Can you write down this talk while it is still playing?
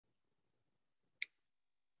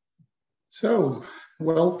So,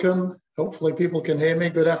 welcome. Hopefully people can hear me.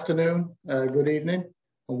 Good afternoon, good evening,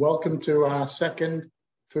 and welcome to our second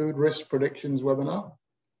Food Risk Predictions webinar.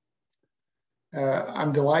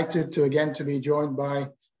 I'm delighted to be joined by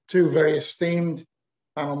two very esteemed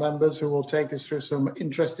panel members who will take us through some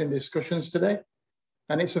interesting discussions today.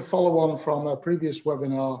 And it's a follow-on from a previous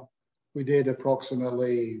webinar we did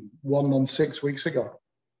approximately 1 month, 6 weeks ago.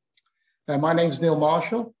 My name's Neil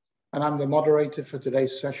Marshall, and I'm the moderator for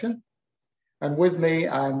today's session. And with me,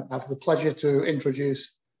 I have the pleasure to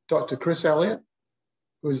introduce Dr. Chris Elliott,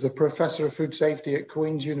 who is the Professor of Food Safety at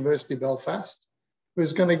Queen's University, Belfast, who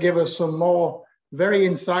is going to give us some more very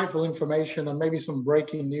insightful information and maybe some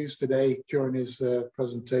breaking news today during his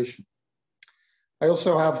presentation. I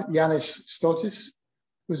also have Giannis Stoitsis,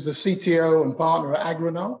 who's the CTO and partner at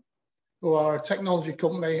Agroknow, who are a technology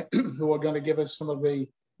company who are going to give us some of the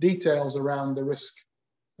details around the risk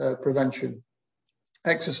prevention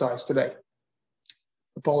exercise today.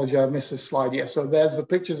 Apologize, I missed this slide. Yeah, so there's the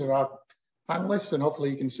pictures of our panelists, and hopefully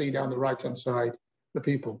you can see down the right-hand side the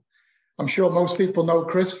people. I'm sure most people know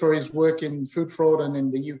Chris for his work in food fraud and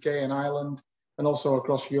in the UK and Ireland, and also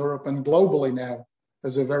across Europe and globally now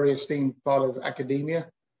as a very esteemed part of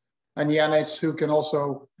academia. And Giannis, who can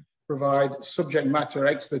also provide subject matter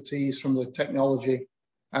expertise from the technology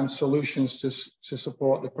and solutions to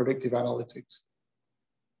support the predictive analytics.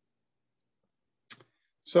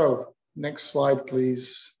 So, next slide,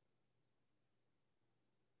 please.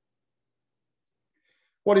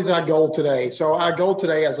 What is our goal today? So our goal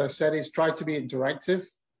today, as I said, is try to be interactive.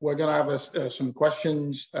 We're going to have some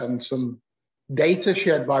questions and some data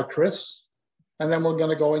shared by Chris. And then we're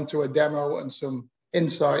going to go into a demo and some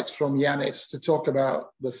insights from Giannis to talk about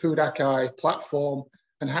the Food Akai platform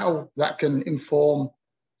and how that can inform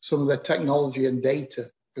some of the technology and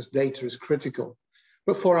data, because data is critical.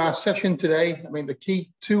 But for our session today, I mean, the key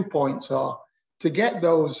 2 points are to get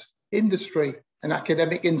those industry and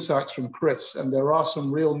academic insights from Chris, and there are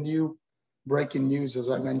some real new breaking news, as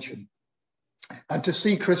I mentioned, and to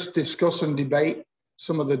see Chris discuss and debate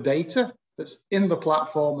some of the data that's in the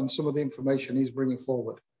platform and some of the information he's bringing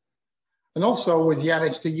forward. And also with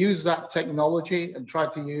Giannis to use that technology and try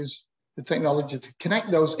to use the technology to connect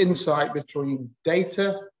those insights between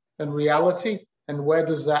data and reality, and where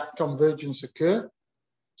does that convergence occur?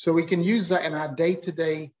 So we can use that in our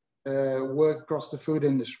day-to-day work across the food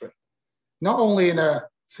industry, not only in a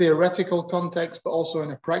theoretical context, but also in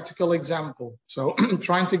a practical example. So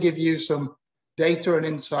trying to give you some data and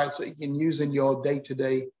insights that you can use in your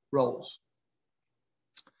day-to-day roles.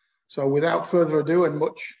 So without further ado and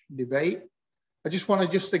much debate, I just want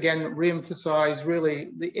to again re-emphasize really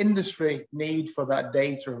the industry need for that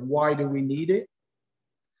data and why do we need it.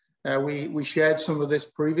 We shared some of this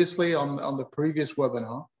previously on the previous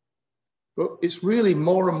webinar, but it's really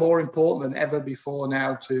more and more important than ever before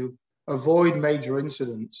now to avoid major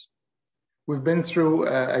incidents. We've been through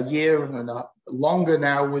a year and longer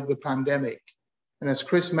now with the pandemic. And as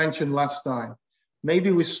Chris mentioned last time,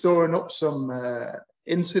 maybe we're storing up some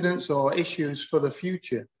incidents or issues for the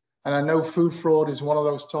future. And I know food fraud is one of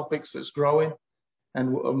those topics that's growing,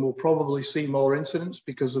 and we'll probably see more incidents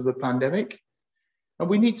because of the pandemic. And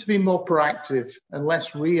we need to be more proactive and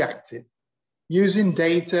less reactive, using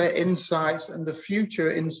data, insights, and the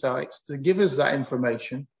future insights to give us that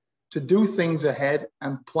information, to do things ahead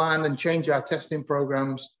and plan and change our testing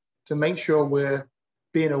programs to make sure we're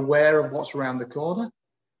being aware of what's around the corner,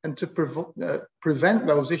 and to prevent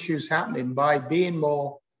those issues happening by being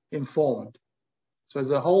more informed. So there's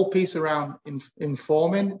a whole piece around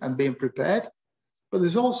informing and being prepared, but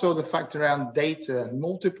there's also the fact around data and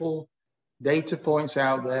multiple data points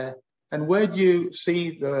out there, and where do you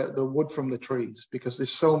see the wood from the trees, because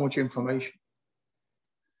there's so much information.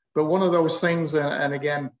 But one of those things, and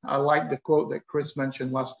again, I like the quote that Chris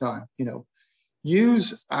mentioned last time,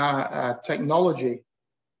 use our technology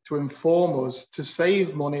to inform us, to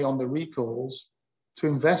save money on the recalls, to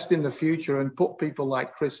invest in the future and put people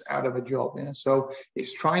like Chris out of a job. So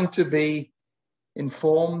it's trying to be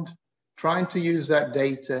informed, trying to use that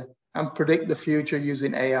data and predict the future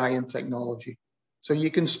using AI and technology. So you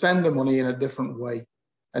can spend the money in a different way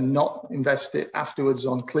and not invest it afterwards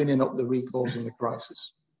on cleaning up the recalls and the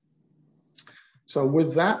crisis. So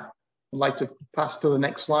with that, I'd like to pass to the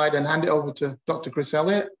next slide and hand it over to Dr. Chris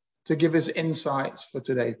Elliott to give his insights for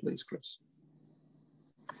today, please, Chris.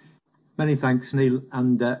 Many thanks, Neil.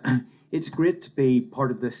 And it's great to be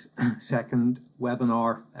part of this second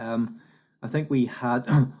webinar. I think we had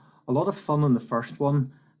a lot of fun on the first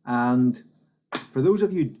one. And for those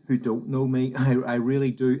of you who don't know me, I really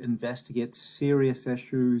do investigate serious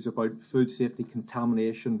issues about food safety,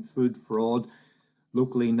 contamination, food fraud,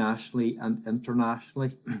 locally, nationally, and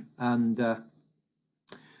internationally. And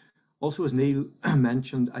also, as Neil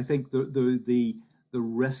mentioned, I think the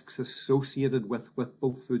risks associated with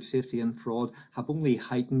both food safety and fraud have only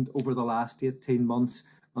heightened over the last 18 months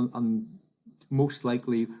and most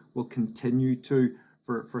likely will continue to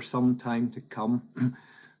for some time to come.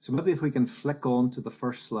 So maybe if we can flick on to the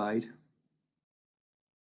first slide.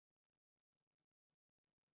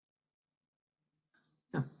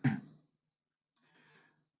 Yeah.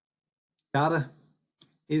 Data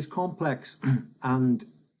is complex, and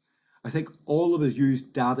I think all of us use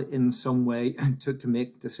data in some way to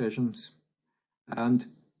make decisions. And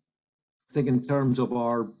I think in terms of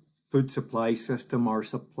our food supply system, our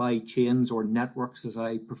supply chains or networks, as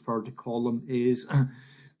I prefer to call them, is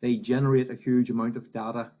they generate a huge amount of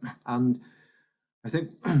data. And I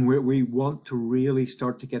think we want to really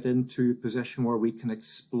start to get into a position where we can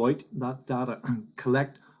exploit that data and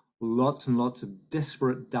collect lots and lots of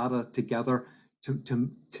disparate data together to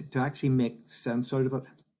actually make sense out of it.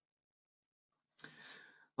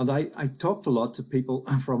 And I talk to lots of people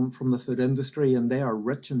from the food industry, and they are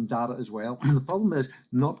rich in data as well. And the problem is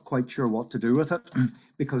not quite sure what to do with it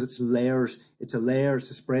because it's layers. It's a layer, it's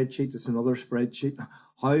a spreadsheet, it's another spreadsheet.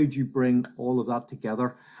 How do you bring all of that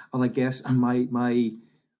together? And I guess my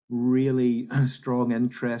really strong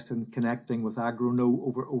interest in connecting with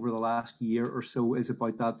Agroknow over the last year or so is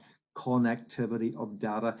about that connectivity of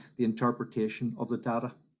data, the interpretation of the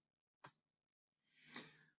data.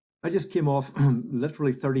 I just came off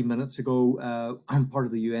literally 30 minutes ago. I'm part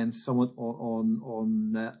of the UN summit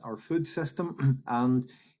on our food system, and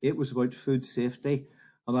it was about food safety.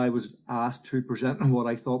 And I was asked to present what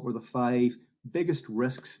I thought were the 5 biggest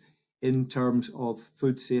risks in terms of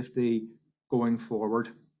food safety going forward.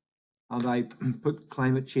 And I put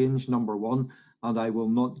climate change number 1, and I will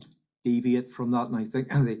not deviate from that. And I think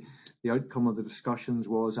the outcome of the discussions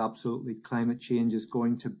was absolutely climate change is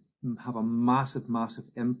going to have a massive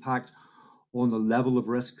impact on the level of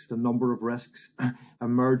risks, the number of risks,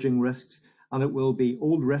 emerging risks, and it will be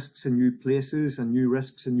old risks in new places and new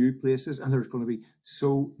risks in new places. And there's going to be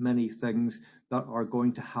so many things that are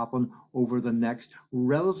going to happen over the next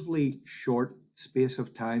relatively short space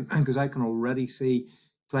of time, because I can already see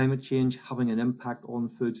climate change having an impact on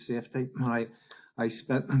food safety. I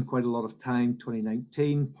spent quite a lot of time,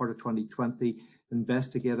 2019, part of 2020,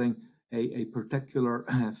 investigating a particular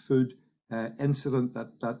food incident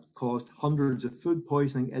that caused hundreds of food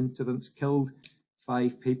poisoning incidents, killed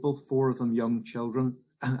 5 people, 4 of them young children,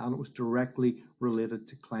 and it was directly related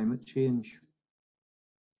to climate change.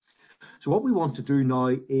 So what we want to do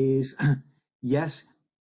now is, yes,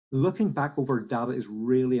 looking back over data is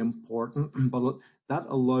really important, but that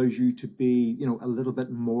allows you to be, a little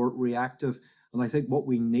bit more reactive. And I think what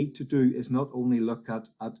we need to do is not only look at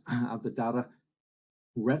the data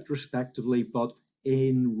retrospectively, but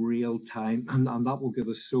in real time, and that will give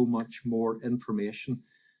us so much more information.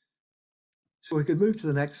 So we could move to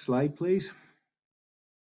the next slide, please.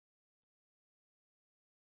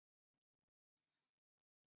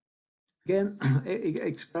 Again,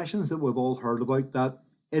 expressions that we've all heard about, that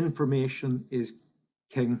information is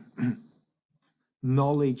king,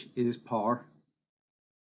 knowledge is power.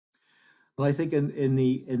 And I think in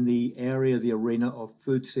the area, the arena of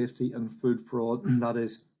food safety and food fraud, that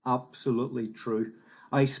is absolutely true.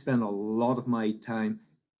 I spend a lot of my time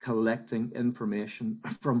collecting information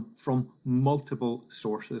from multiple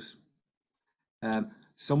sources.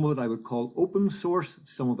 Some of it I would call open source,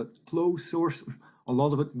 some of it closed source, a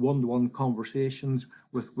lot of it one-to-one conversations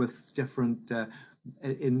with different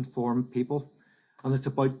informed people. And it's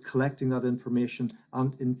about collecting that information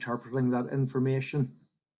and interpreting that information.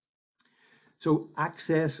 So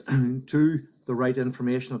access to the right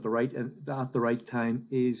information at the right time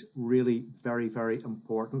is really very, very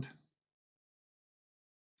important.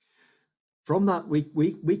 From that,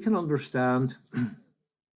 we can understand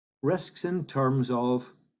risks in terms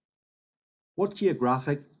of what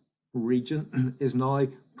geographic region is now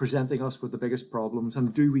presenting us with the biggest problems,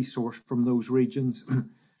 and do we source from those regions?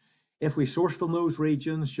 If we source from those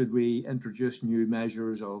regions, should we introduce new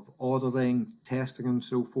measures of auditing, testing, and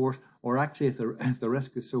so forth? Or actually, if the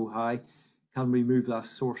risk is so high, can we move that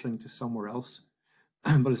sourcing to somewhere else?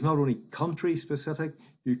 But it's not only country specific,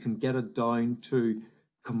 you can get it down to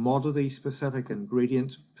commodity specific,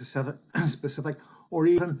 ingredient specific, or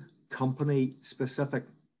even company specific.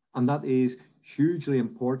 And that is hugely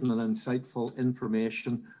important and insightful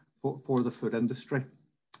information for the food industry.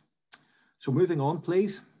 So moving on,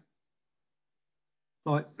 please.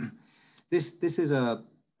 Now, this is a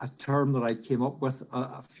term that I came up with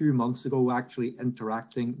a few months ago, actually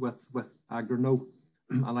interacting with Agroknow,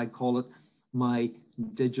 and I call it my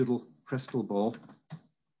digital crystal ball.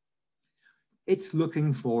 It's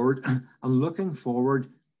looking forward and looking forward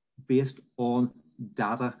based on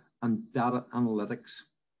data and data analytics.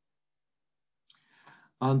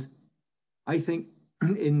 And I think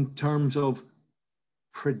in terms of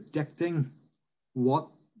predicting what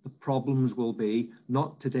the problems will be,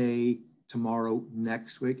 not today, tomorrow,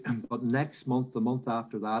 next week, but next month, the month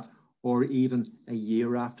after that, or even a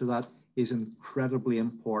year after that, is incredibly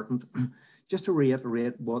important. Just to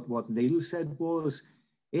reiterate what Neil said was,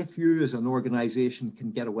 if you as an organization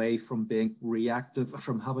can get away from being reactive,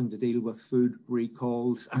 from having to deal with food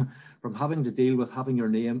recalls, from having to deal with having your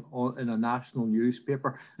name in a national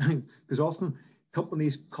newspaper, because often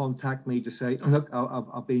companies contact me to say, look,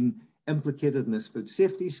 I've been implicated in this food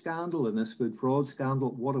safety scandal, in this food fraud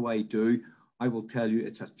scandal, what do I do? I will tell you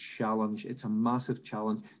it's a challenge. It's a massive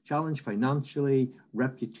challenge. Challenge financially,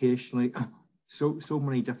 reputationally, so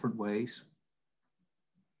many different ways.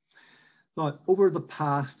 Now, over the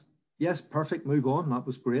past, yes, perfect, move on, that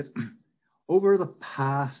was great. Over the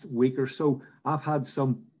past week or so, I've had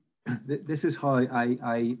some, this is how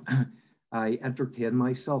I entertain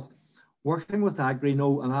myself. Working with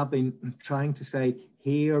Agroknow, and I've been trying to say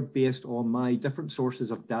here, based on my different sources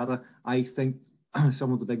of data, I think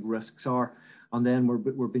some of the big risks are. And then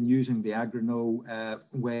we've been using the Agroknow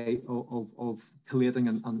way of collating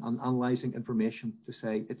and analysing information to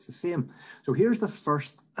say it's the same. So here's the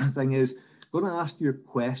first thing is, I'm going to ask you a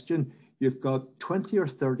question. You've got 20 or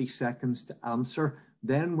 30 seconds to answer.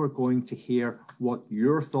 Then we're going to hear what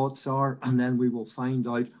your thoughts are, and then we will find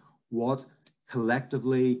out what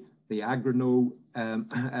collectively the Agroknow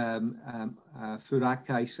Food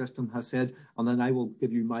Archive system has said, and then I will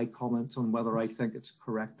give you my comments on whether I think it's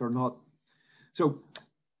correct or not. So,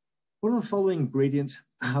 what of the following ingredients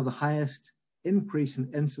have the highest increase in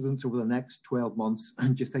incidence over the next 12 months?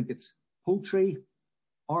 And do you think it's poultry,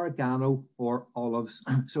 oregano, or olives?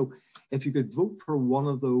 So, if you could vote for one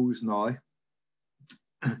of those now,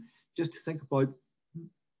 just to think about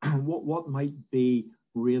what might be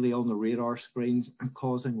really on the radar screens and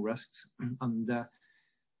causing risks, and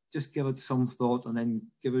just give it some thought and then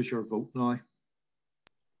give us your vote now.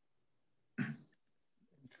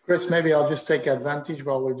 Chris, maybe I'll just take advantage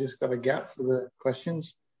while we've just got a gap for the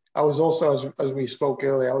questions. I was also, as we spoke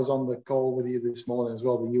earlier, I was on the call with you this morning as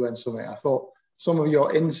well, the UN Summit. I thought some of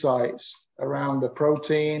your insights around the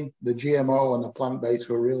protein, the GMO, and the plant-based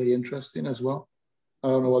were really interesting as well. I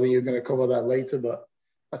don't know whether you're going to cover that later, but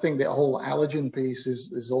I think the whole allergen piece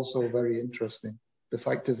is also very interesting. The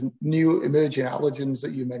fact of new emerging allergens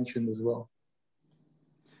that you mentioned as well.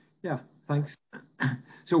 Yeah, thanks.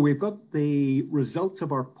 So we've got the results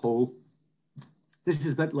of our poll. This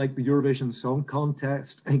is a bit like the Eurovision Song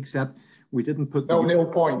Contest, except we didn't put no nil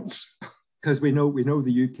points, because we know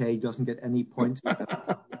the UK doesn't get any points.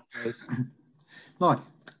 Now,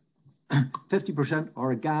 50%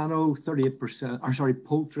 oregano, 38%, or sorry,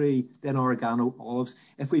 poultry, then oregano, olives.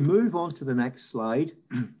 If we move on to the next slide.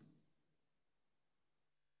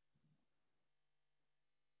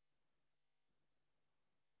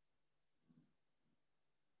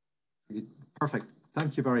 Perfect.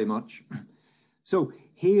 Thank you very much. So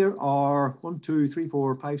here are 1, 2, 3,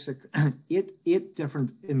 4, 5, 6, 8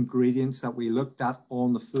 different ingredients that we looked at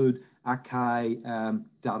on the Food Archive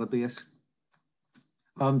database.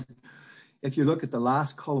 And if you look at the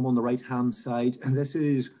last column on the right-hand side, and this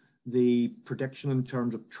is the prediction in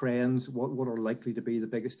terms of trends, what are likely to be the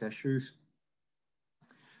biggest issues.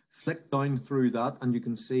 Flick down through that and you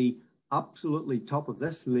can see absolutely top of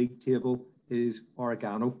this league table is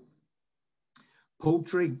oregano.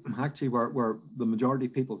 Poultry, actually where the majority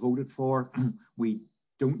of people voted for, we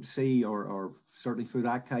don't see, or certainly Food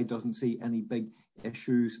Archive doesn't see any big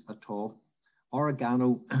issues at all.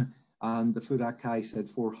 Oregano, and the Food Archive said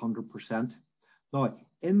 400%. Now,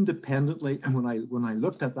 independently, when I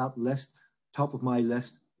looked at that list, top of my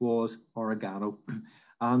list was oregano.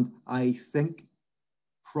 And I think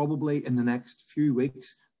probably in the next few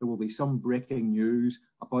weeks, there will be some breaking news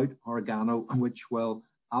about oregano, which will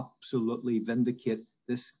absolutely vindicate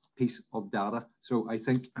this piece of data. So I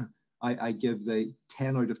think I give the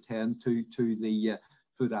 10 out of 10 to the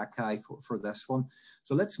Food Archive for this one.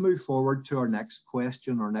 So let's move forward to our next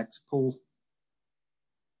question, our next poll.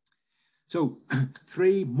 So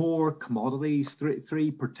 3 more commodities, three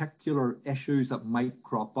particular issues that might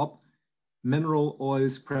crop up. Mineral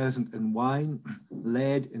oils present in wine,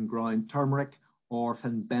 lead in ground turmeric, or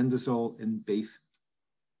fenbendazole in beef.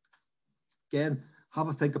 Again, have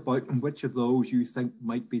a think about which of those you think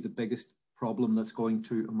might be the biggest problem that's going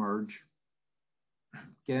to emerge.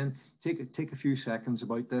 Again, take a few seconds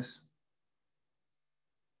about this.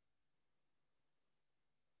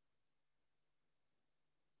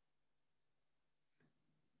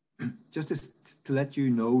 just to let you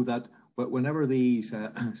know that whenever these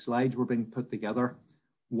slides were being put together,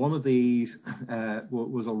 one of these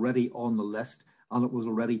was already on the list, and it was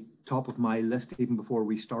already top of my list even before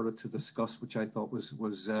we started to discuss, which I thought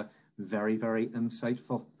was very, very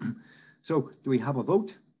insightful. So do we have a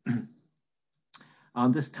vote?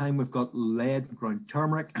 And this time we've got lead, ground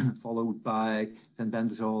turmeric, followed by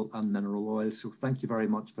fenbendazole and mineral oil. So thank you very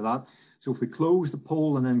much for that. So if we close the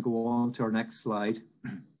poll and then go on to our next slide.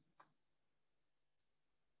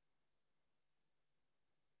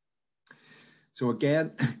 So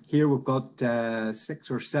again, here we've got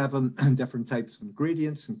 6 or 7 different types of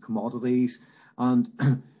ingredients and commodities. And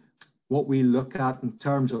what we look at in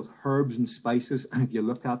terms of herbs and spices, if you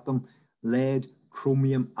look at them, lead,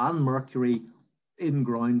 chromium and mercury in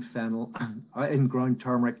ground fennel, in ground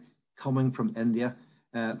turmeric coming from India,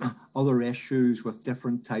 other issues with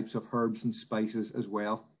different types of herbs and spices as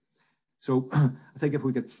well. So I think if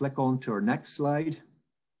we could flick on to our next slide.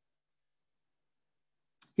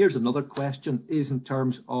 Here's another question, is in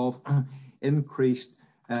terms of increased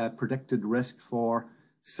predicted risk for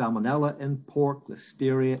salmonella in pork,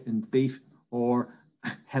 listeria in beef, or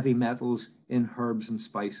heavy metals in herbs and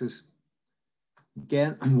spices.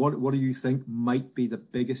 Again, what do you think might be the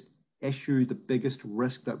biggest issue, the biggest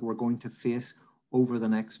risk that we're going to face over the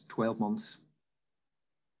next 12 months?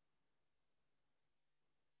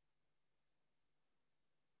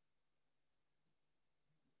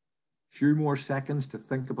 Few more seconds to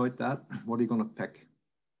think about that. What are you going to pick?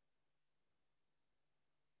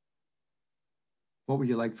 What would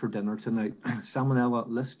you like for dinner tonight? Salmonella,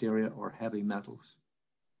 listeria, or heavy metals?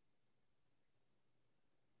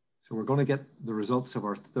 So we're going to get the results of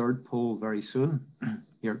our third poll very soon.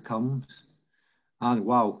 Here it comes. And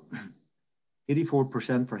wow,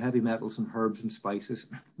 84% for heavy metals and herbs and spices.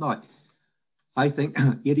 Now, I think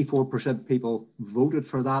 84% people voted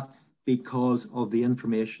for that because of the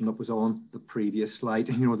information that was on the previous slide.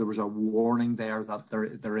 You know, there was a warning there that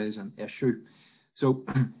there is an issue. So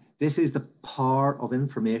this is the power of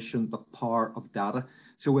information, the power of data.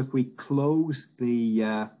 So if we close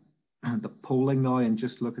the polling now and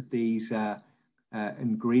just look at these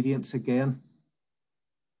ingredients again.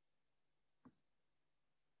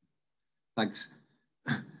 Thanks.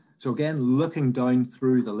 So again, looking down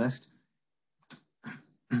through the list,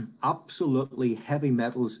 absolutely heavy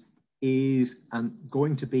metals is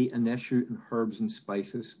going to be an issue in herbs and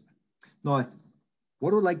spices. Now,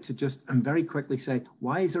 what I would like to just very quickly say,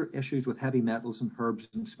 why is there issues with heavy metals and herbs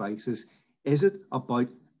and spices? Is it about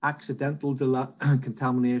accidental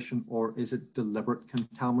contamination or is it deliberate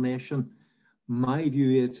contamination? My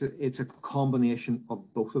view is it's a combination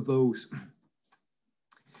of both of those.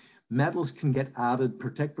 Metals can get added,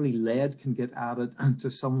 particularly lead can get added to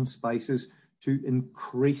some spices to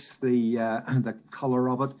increase the color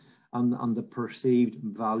of it and the perceived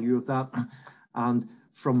value of that. And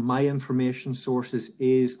from my information sources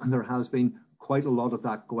there has been quite a lot of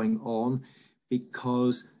that going on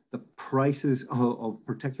because the prices of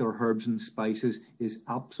particular herbs and spices is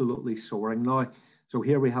absolutely soaring now. So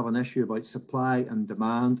here we have an issue about supply and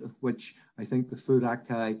demand, which I think the Food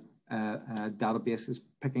Akai database is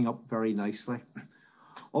picking up very nicely.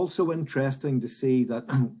 Also interesting to see that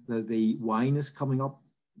the wine is coming up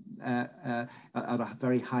at a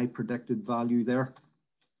very high predicted value there.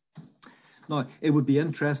 Now, it would be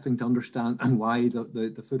interesting to understand why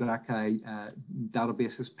the Food Akai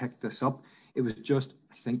database has picked this up. It was just,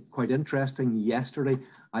 I think, quite interesting. Yesterday,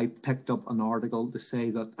 I picked up an article to say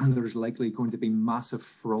that there's likely going to be massive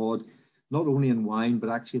fraud, not only in wine, but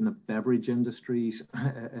actually in the beverage industries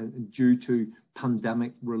due to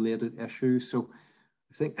pandemic-related issues. So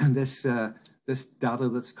I think this data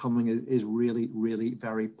that's coming is really, really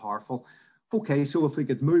very powerful. Okay, so if we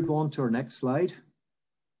could move on to our next slide.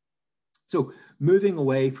 So moving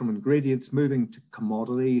away from ingredients, moving to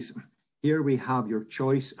commodities, here we have your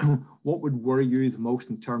choice. What would worry you the most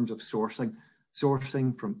in terms of sourcing?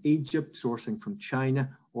 Sourcing from Egypt, sourcing from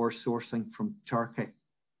China, or sourcing from Turkey?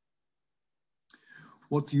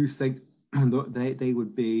 What do you think they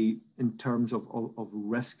would be in terms of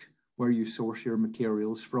risk where you source your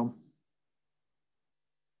materials from?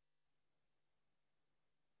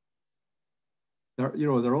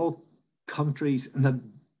 They're all countries that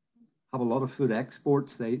have a lot of food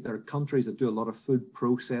exports. They're countries that do a lot of food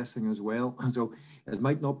processing as well. And so it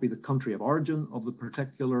might not be the country of origin of the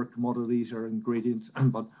particular commodities or ingredients,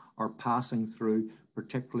 but are passing through,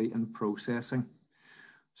 particularly in processing.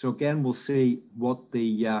 So again, we'll see what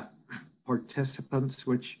the participants,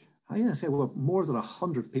 which I say we have more than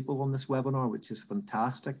 100 people on this webinar, which is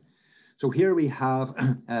fantastic. So here we have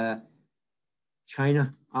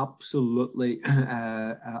China, absolutely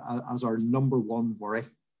as our #1 worry.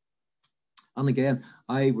 And again,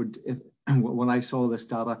 when I saw this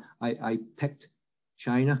data, I picked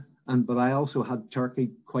China, but I also had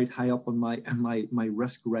Turkey quite high up on my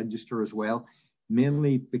risk register as well,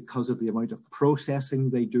 mainly because of the amount of processing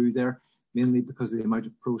they do there, mainly because of the amount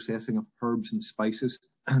of processing of herbs and spices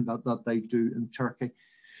that they do in Turkey.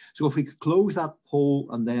 So if we could close that poll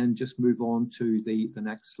and then just move on to the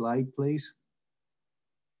next slide, please.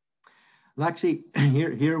 And actually,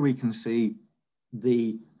 here we can see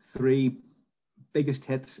the 3 biggest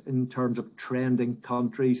hits in terms of trending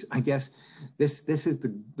countries. I guess this is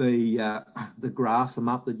the graph, the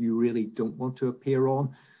map that you really don't want to appear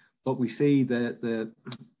on, but we see the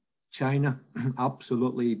China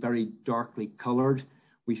absolutely very darkly colored.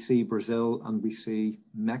 We see Brazil and we see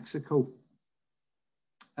Mexico.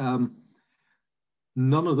 None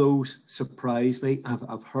of those surprise me.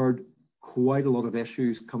 I've heard quite a lot of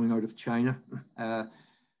issues coming out of China.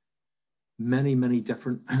 Many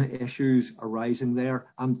different issues arising there.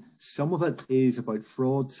 And some of it is about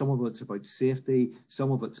fraud, some of it's about safety,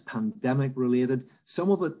 some of it's pandemic related, some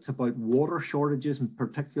of it's about water shortages in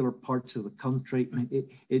particular parts of the country.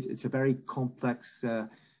 It's a very complex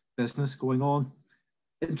business going on.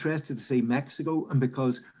 Interested to see Mexico, and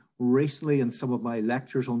because recently in some of my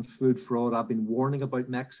lectures on food fraud, I've been warning about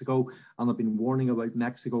Mexico, and I've been warning about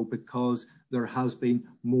Mexico because there has been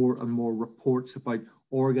more and more reports about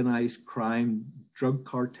organized crime, drug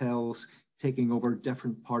cartels taking over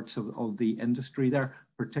different parts of the industry there,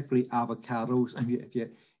 particularly avocados. And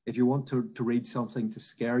if you want to read something to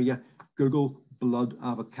scare you, Google blood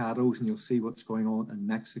avocados and you'll see what's going on in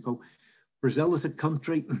Mexico. Brazil is a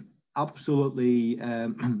country absolutely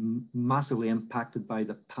massively impacted by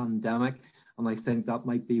the pandemic, and I think that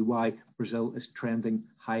might be why Brazil is trending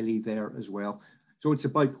highly there as well. So it's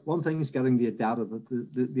about, one thing is getting the data,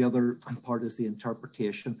 the other part is the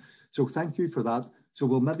interpretation. So thank you for that. So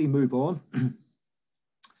we'll maybe move on.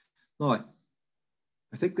 Now,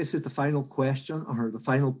 I think this is the final question or the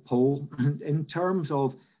final poll. In terms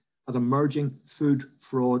of an emerging food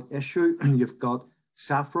fraud issue, you've got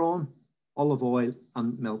saffron, olive oil,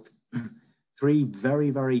 and milk. 3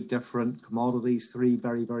 very different commodities, 3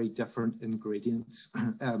 very different ingredients.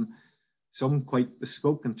 Some quite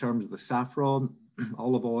bespoke in terms of the saffron,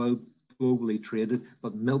 olive oil, globally traded,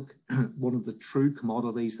 but milk, one of the true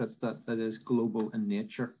commodities that is global in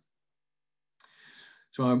nature.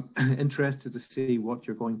 So I'm interested to see what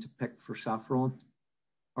you're going to pick for saffron.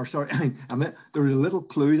 Or sorry, there was a little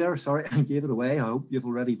clue there. Sorry, I gave it away. I hope you've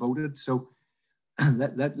already voted. So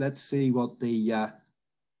let's see what the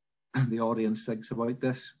audience thinks about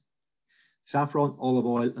this. Saffron, olive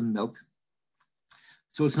oil, and milk.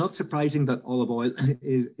 So it's not surprising that olive oil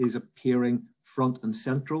is appearing front and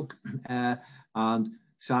central, and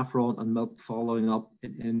saffron and milk following up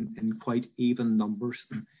in quite even numbers.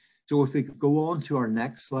 So if we could go on to our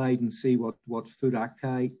next slide and see what Food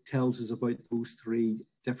Akai tells us about those 3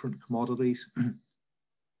 different commodities. And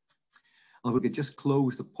we could just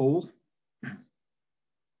close the poll.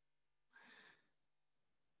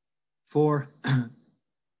 For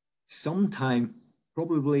some time,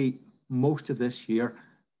 probably most of this year,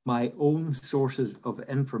 my own sources of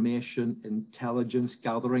information, intelligence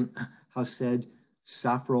gathering has said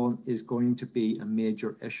saffron is going to be a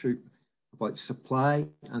major issue about supply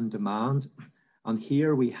and demand. And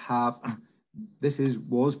here we have,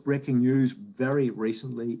 was breaking news very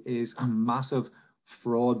recently, is a massive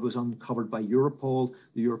fraud was uncovered by Europol,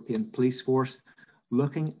 the European Police Force,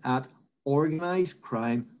 looking at organized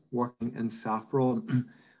crime working in saffron.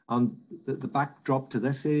 And the backdrop to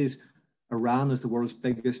this is Iran is the world's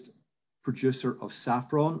biggest producer of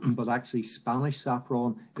saffron, but actually Spanish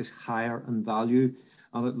saffron is higher in value.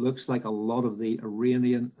 And it looks like a lot of the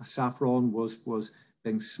Iranian saffron was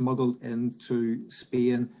being smuggled into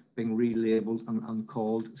Spain, being relabeled and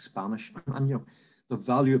called Spanish. And you know, the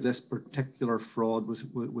value of this particular fraud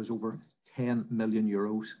was over 10 million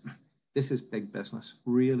euros. This is big business,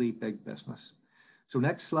 really big business. So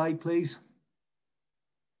next slide, please.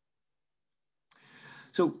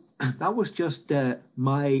 So that was just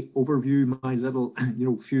my overview, my little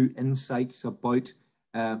few insights about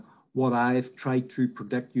what I've tried to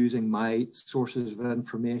predict using my sources of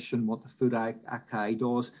information, what the Food Akai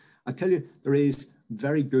does. I tell you, there is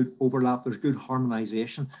very good overlap, there's good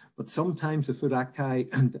harmonization, but sometimes the Food Akai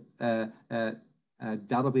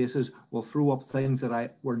databases will throw up things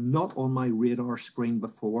that were not on my radar screen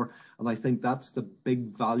before, and I think that's the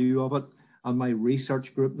big value of it. And my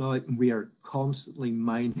research group now, we are constantly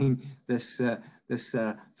mining this this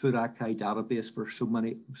food archive database for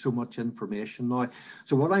so much information now.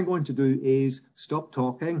 So what I'm going to do is stop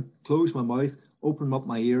talking, close my mouth, open up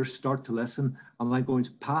my ears, start to listen, and I'm going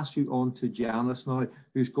to pass you on to Giannis now,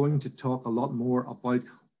 who's going to talk a lot more about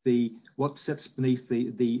what sits beneath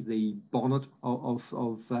the bonnet of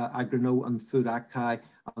Agroknow and Food Archive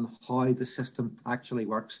and how the system actually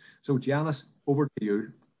works. So Giannis, over to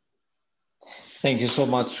you. Thank you so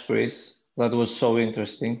much, Chris. That was so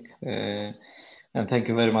interesting. And thank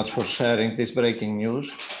you very much for sharing this breaking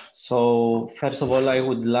news. So first of all, I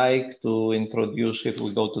would like to introduce, if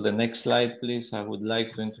we go to the next slide, please, I would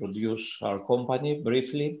like to introduce our company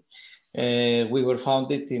briefly. We were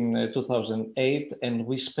founded in 2008, and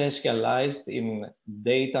we specialized in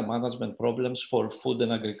data management problems for food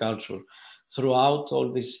and agriculture. Throughout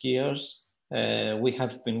all these years, we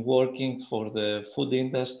have been working for the food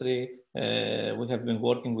industry. We have been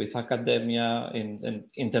working with academia and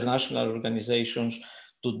international organizations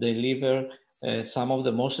to deliver some of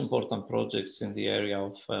the most important projects in the area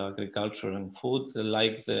of agriculture and food,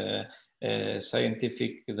 like the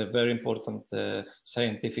very important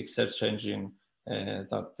scientific search engine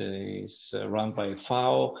that is run by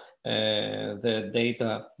FAO, the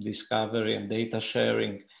data discovery and data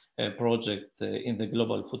sharing project in the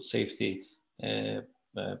global food safety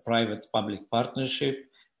private-public partnership,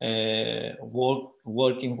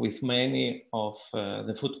 working with many of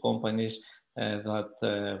the food companies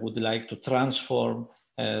that would like to transform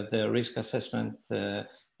the risk assessment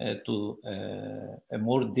to a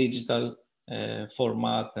more digital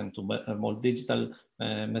format and to a more digital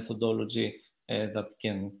methodology that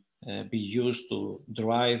can be used to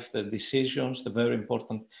drive the decisions, the very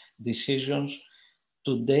important decisions.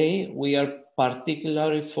 Today, we are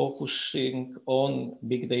particularly focusing on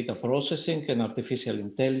big data processing and artificial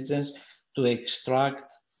intelligence to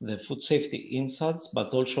extract the food safety insights, but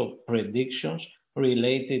also predictions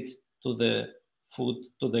related to the food,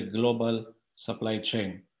 to the global supply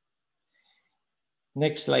chain.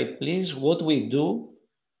 Next slide, please. What we do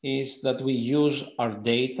is that we use our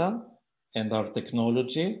data and our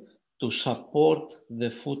technology to support the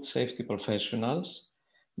food safety professionals,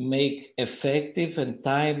 make effective and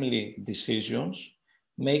timely decisions,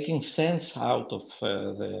 making sense out of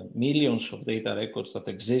the millions of data records that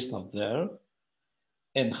exist out there.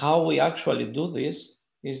 And how we actually do this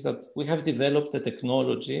is that we have developed a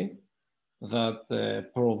technology that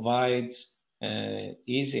provides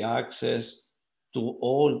easy access to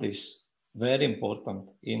all these very important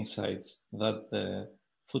insights that the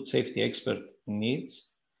food safety expert needs.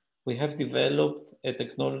 We have developed a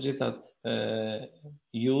technology that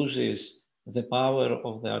uses the power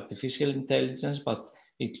of the artificial intelligence, but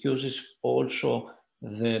it uses also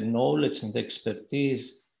the knowledge and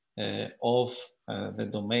expertise of the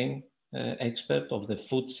domain expert, of the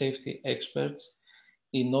food safety experts,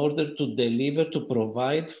 in order to deliver, to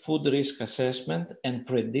provide food risk assessment and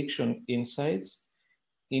prediction insights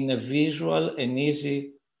in a visual and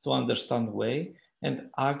easy to understand way, and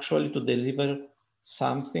actually to deliver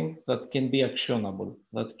something that can be actionable,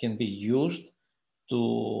 that can be used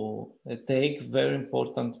to take very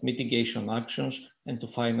important mitigation actions and to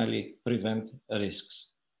finally prevent risks.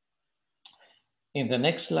 In the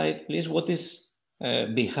next slide, please, what is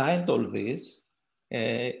behind all this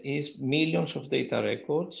is millions of data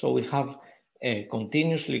records. So we have a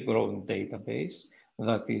continuously growing database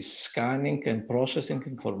that is scanning and processing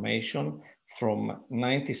information from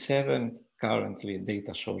 97 currently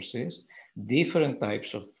data sources, different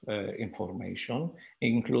types of information,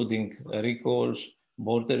 including recalls,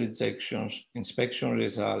 border rejections, inspection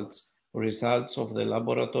results, results of the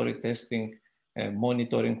laboratory testing,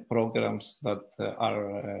 monitoring programs that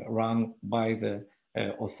are run by the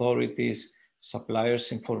authorities,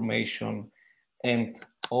 suppliers' information, and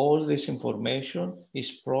all this information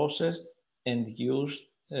is processed and used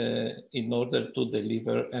in order to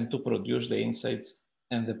deliver and to produce the insights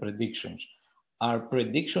and the predictions. Our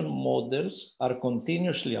prediction models are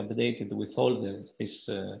continuously updated with all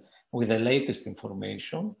with the latest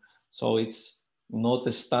information. So it's not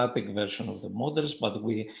a static version of the models, but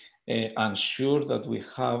we ensure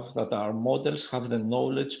that our models have the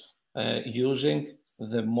knowledge using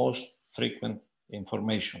the most frequent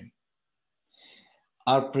information.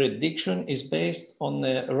 Our prediction is based on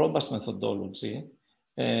a robust methodology.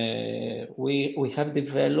 We have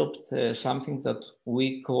developed something that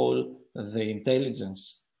we call the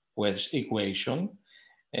intelligence equation.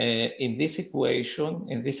 In this equation,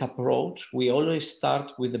 in this approach, we always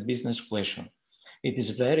start with a business question. It is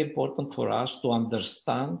very important for us to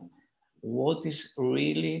understand what is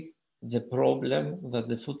really the problem that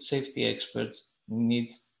the food safety experts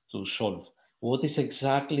need to solve. what is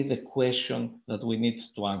exactly the question that we need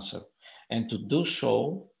to answer. And to do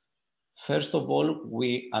so, first of all,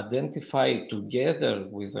 we identify together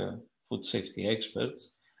with the food safety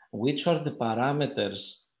experts which are the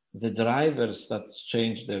parameters, the drivers that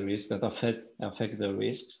change the risk, that affect the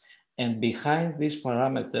risks, and behind these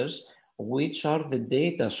parameters, which are the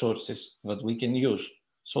data sources that we can use.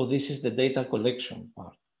 So this is the data collection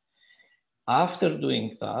part. After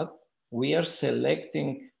doing that, we are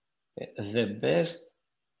selecting the best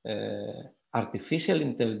artificial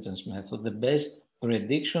intelligence method, the best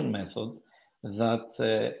prediction method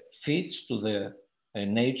that fits to the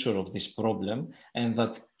nature of this problem and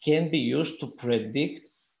that can be used to predict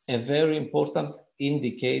a very important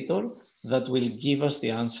indicator that will give us the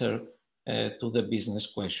answer to the business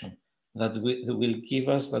question, that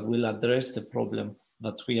will address the problem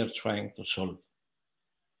that we are trying to solve.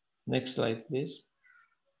 Next slide, please.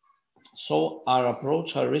 So our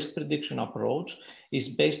approach, our risk prediction approach, is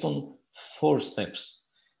based on 4 steps.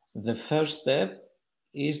 The first step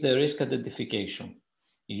is the risk identification,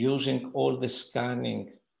 using all the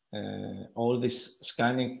scanning, all this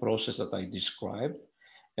scanning process that I described.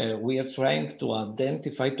 We are trying to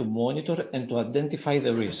identify, to monitor and to identify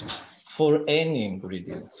the risks for any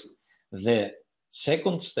ingredients. The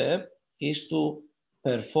second step is to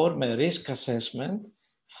perform a risk assessment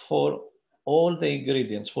for all the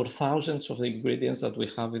ingredients, for thousands of ingredients that we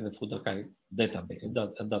have in the Food Akai database.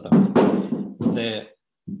 The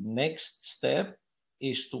next step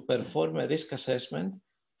is to perform a risk assessment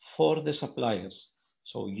for the suppliers.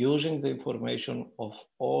 So using the information of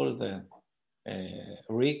all the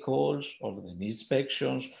recalls, of the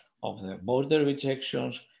inspections, of the border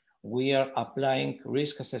rejections, we are applying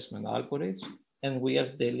risk assessment algorithms and we are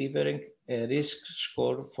delivering a risk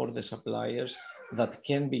score for the suppliers that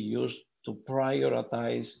can be used to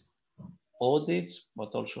prioritize audits,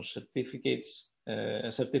 but also certificates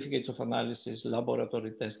of analysis,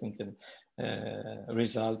 laboratory testing and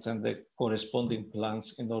results, and the corresponding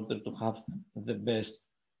plans in order to have the best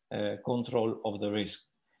control of the risk.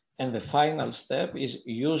 And the final step is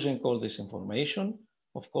using all this information,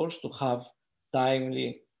 of course, to have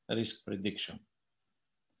timely risk prediction.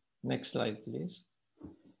 Next slide, please.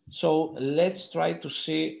 So let's try to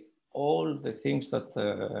see all the things that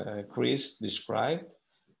Chris described,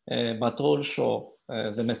 but also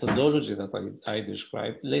the methodology that I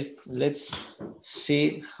described. Let's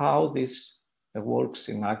see how this works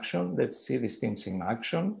in action. Let's see these things in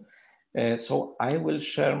action. So I will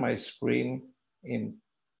share my screen in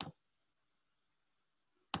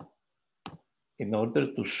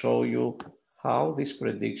order to show you how these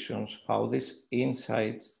predictions, how these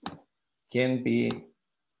insights can be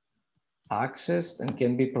accessed and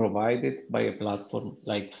can be provided by a platform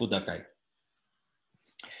like Food Akai.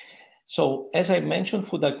 So as I mentioned,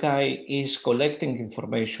 Food Akai is collecting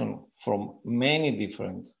information from many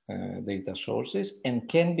different data sources and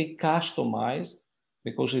can be customized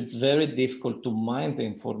because it's very difficult to mine the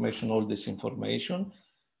information, all this information.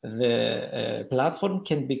 The platform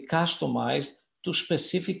can be customized to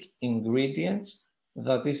specific ingredients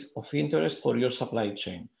that is of interest for your supply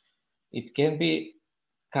chain. It can be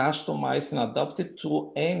customized and adapted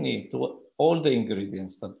to all the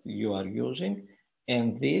ingredients that you are using.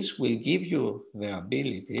 And this will give you the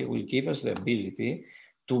ability, will give us the ability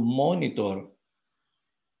to monitor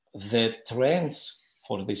the trends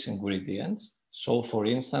for these ingredients. So for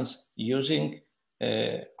instance, using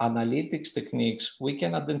analytics techniques, we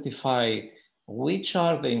can identify which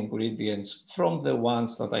are the ingredients from the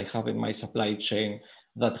ones that I have in my supply chain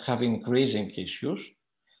that have increasing issues.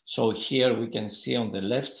 So here we can see on the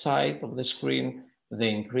left side of the screen, the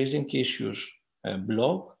increasing issues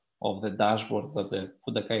block of the dashboard that the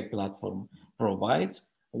Food Akai platform provides,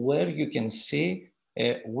 where you can see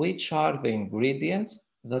which are the ingredients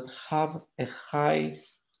that have a high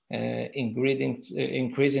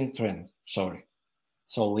increasing trend,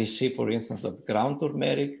 So we see, for instance, that ground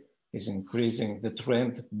turmeric is increasing the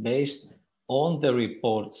trend based on the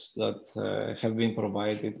reports that have been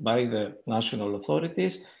provided by the national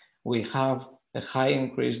authorities. We have a high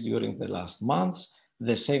increase during the last months.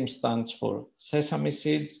 The same stands for sesame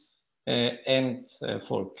seeds and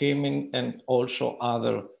for cumin and also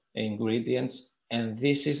other ingredients. And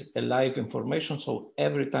this is a live information. So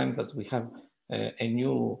every time that we have a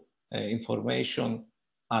new information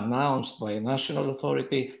announced by a national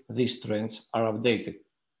authority, these trends are updated.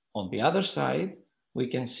 On the other side, we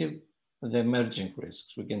can see the emerging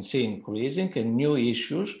risks. We can see increasing and new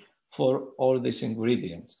issues for all these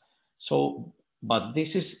ingredients. So, but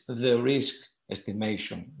this is the risk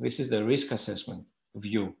estimation. This is the risk assessment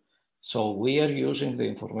view. So we are using the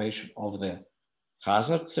information of the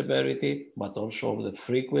hazard severity, but also of the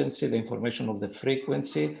frequency, the information of the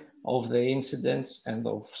frequency of the incidents and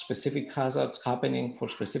of specific hazards happening for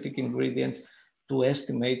specific ingredients to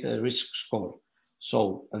estimate a risk score.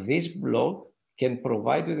 So this blog can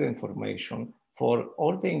provide you the information for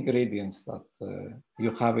all the ingredients that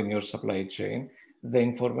you have in your supply chain, the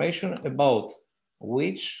information about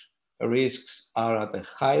which risks are at a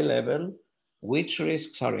high level, which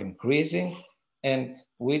risks are increasing, and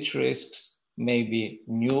which risks may be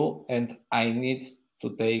new and I need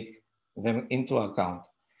to take them into account.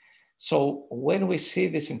 So when we see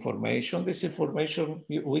this information,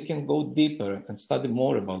 we can go deeper and study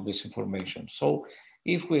more about this information. So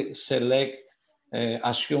if we select,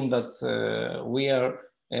 assume that we are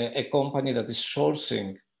a company that is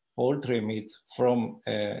sourcing poultry meat from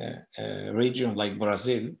a region like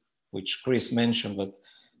Brazil, which Chris mentioned that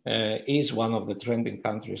is one of the trending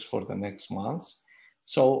countries for the next months.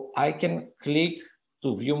 So I can click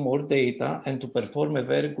to view more data and to perform a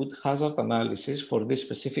very good hazard analysis for this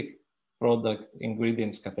specific product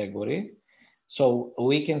ingredients category. So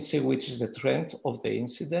we can see which is the trend of the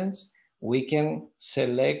incidents. We can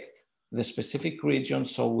select the specific region,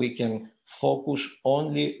 so we can focus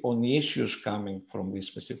only on issues coming from these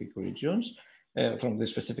specific regions, from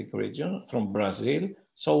Brazil.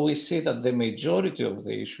 So we see that the majority of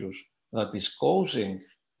the issues that is causing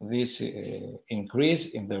this increase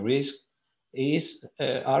in the risk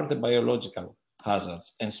are the biological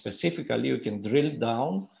hazards. And specifically, you can drill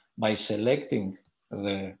down by selecting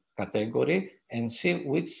the category and see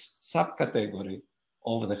which subcategory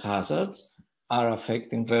of the hazards are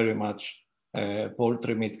affecting very much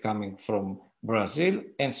poultry meat coming from Brazil.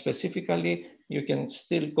 And specifically, you can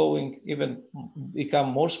still even become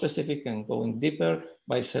more specific and going deeper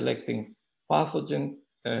by selecting pathogen,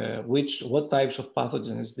 what types of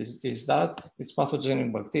pathogens is that? It's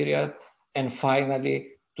pathogenic bacteria. And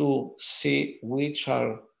finally, to see which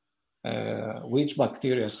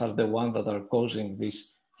bacteria are the ones that are causing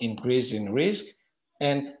this increase in risk,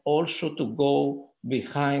 and also to go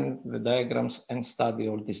behind the diagrams and study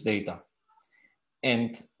all this data.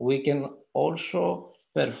 And we can also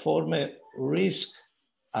perform a risk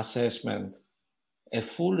assessment, a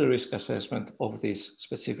full risk assessment of this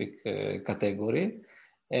specific category.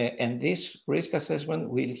 And this risk assessment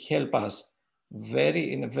will help us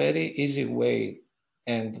in a very easy way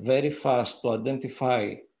and very fast to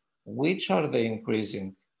identify which are the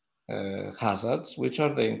increasing hazards, which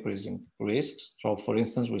are the increasing risks. So for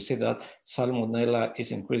instance, we see that Salmonella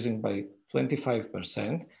is increasing by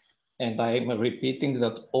 25%. And I'm repeating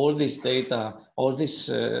that all this data, all these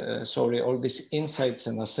insights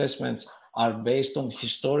and assessments are based on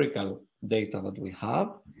historical data that we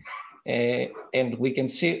have. And we can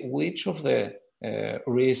see which of the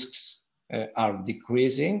risks are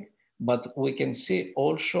decreasing, but we can see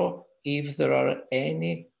also if there are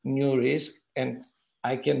any new risks, and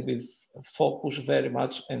I can be focused very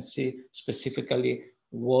much and see specifically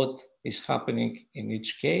what is happening in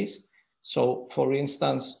each case. So for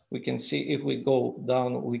instance, we can see if we go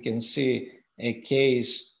down, we can see a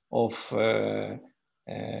case of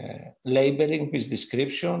labeling with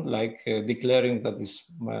description, like declaring that is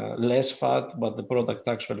less fat, but the product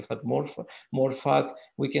actually had more fat.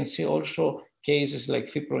 We can see also cases like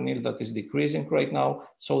fipronil that is decreasing right now.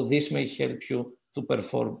 So this may help you to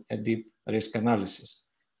perform a deep risk analysis.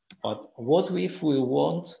 But what if we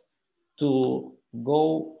want to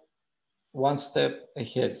go one step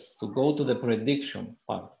ahead, to go to the prediction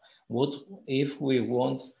part? What if we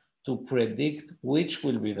want to predict which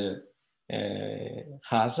will be the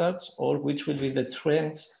hazards or which will be the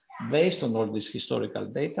trends based on all this historical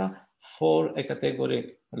data for a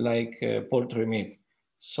category like poultry meat?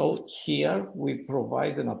 So here we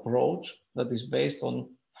provide an approach that is based on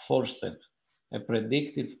 4 steps, a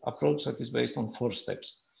predictive approach that is based on 4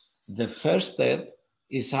 steps. The first step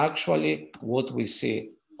is actually what we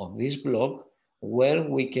see on this blog, where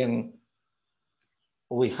we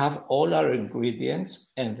have all our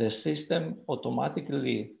ingredients and the system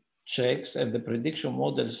automatically checks, and the prediction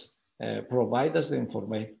models provide us the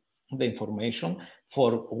information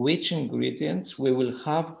for which ingredients we will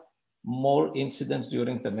have more incidents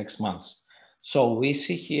during the next months. So we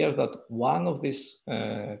see here that one of these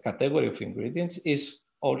category of ingredients is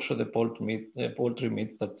also the poultry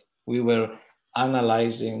meat that we were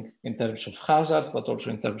analyzing in terms of hazards, but also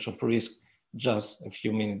in terms of risk just a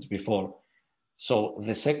few minutes before. So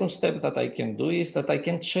the second step that I can do is that I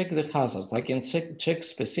can check the hazards. I can check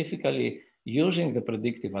specifically using the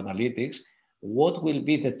predictive analytics, what will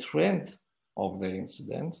be the trend of the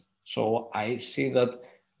incidents. So I see that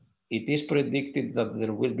it is predicted that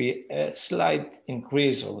there will be a slight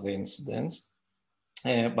increase of the incidents.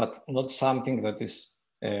 but not something that is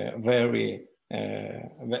very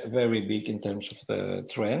big in terms of the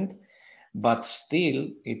trend. But still,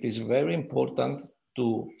 it is very important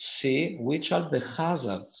to see which are the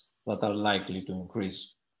hazards that are likely to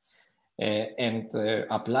increase.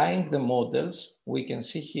 Applying the models, we can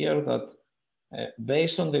see here that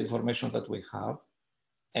based on the information that we have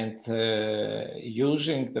and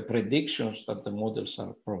using the predictions that the models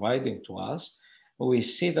are providing to us, we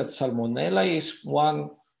see that Salmonella is one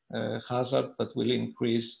hazard that will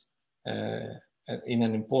increase in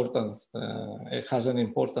an important, it has an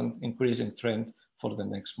important increasing trend for the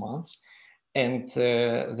next months. And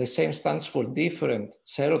the same stands for different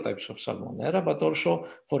serotypes of Salmonella, but also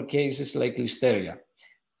for cases like Listeria.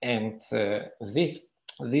 And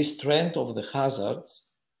this trend of the hazards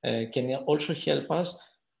can also help us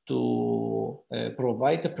to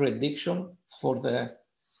provide a prediction for the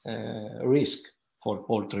risk for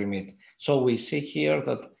poultry meat. So we see here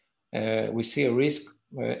that we see a risk,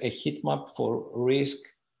 a heat map for risk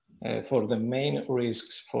for the main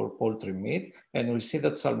risks for poultry meat, and we see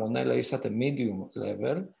that Salmonella is at a medium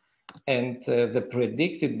level, and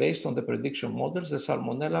based on the prediction models, the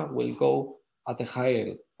Salmonella will go at a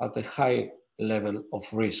high level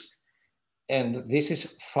of risk. And this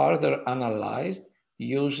is further analyzed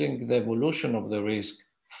using the evolution of the risk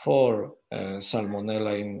for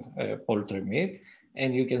Salmonella in poultry meat,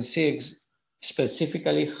 and you can see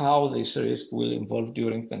specifically how this risk will evolve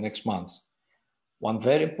during the next months. One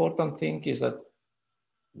very important thing is that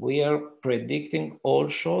we are predicting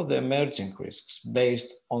also the emerging risks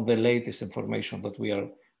based on the latest information that we are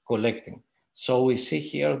collecting. So we see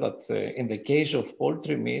here that in the case of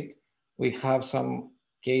poultry meat, we have some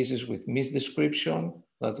cases with misdescription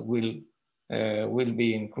that will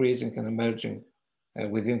be increasing and emerging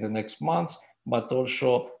within the next months, but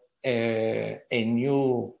also a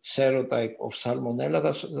new serotype of Salmonella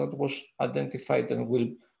that was identified and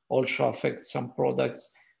will also affect some products.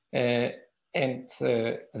 This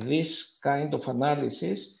kind of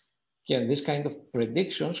analysis, this kind of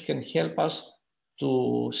predictions can help us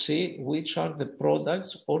to see which are the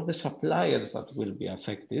products or the suppliers that will be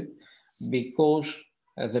affected, because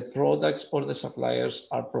the products or the suppliers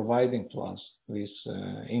are providing to us this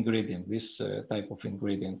ingredient, this type of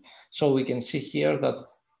ingredient. So we can see here that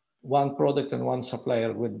one product and one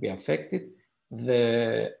supplier will be affected.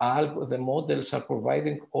 The models are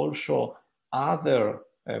providing also other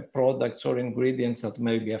products or ingredients that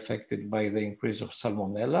may be affected by the increase of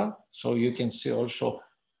Salmonella. So you can see also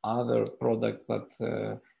other products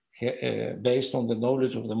that based on the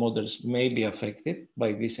knowledge of the models may be affected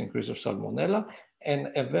by this increase of Salmonella.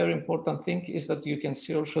 And a very important thing is that you can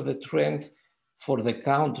see also the trend for the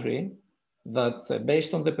country, that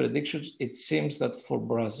based on the predictions, it seems that for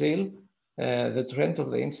Brazil, the trend of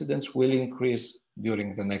the incidence will increase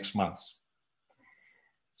during the next months.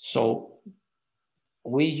 So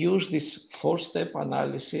we use this 4-step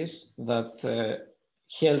analysis that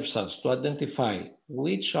helps us to identify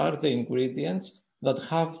which are the ingredients that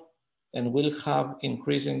have and will have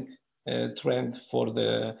increasing trend for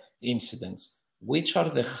the incidence, which are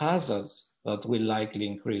the hazards that will likely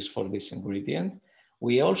increase for this ingredient.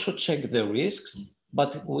 We also check the risks,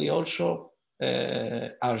 but we also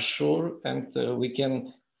are sure and we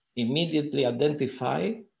can immediately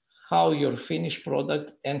identify how your finished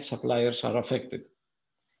product and suppliers are affected.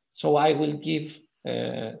 So I will give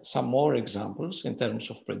some more examples in terms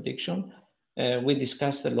of prediction. We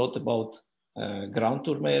discussed a lot about ground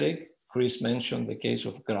turmeric. Chris mentioned the case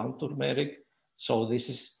of ground turmeric. So this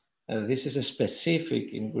is a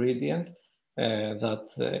specific ingredient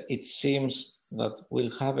that it seems that will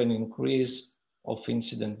have an increase of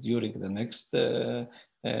incident during the next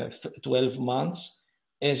 12 months.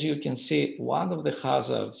 As you can see, one of the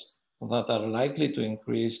hazards that are likely to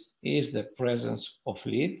increase is the presence of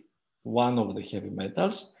lead, one of the heavy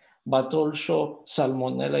metals, but also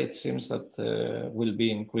Salmonella, it seems that will be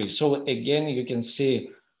increased. So again, you can see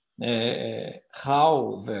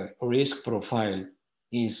how the risk profile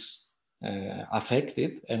is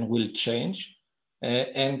affected and will change,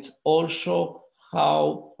 and also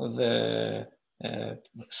how the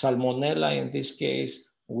Salmonella in this case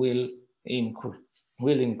will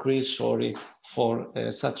increase for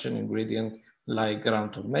such an ingredient like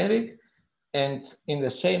ground turmeric. And in the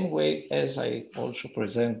same way as I also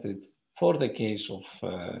presented for the case of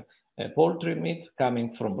poultry meat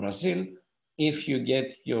coming from Brazil, if you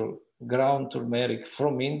get your ground turmeric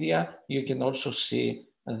from India, you can also see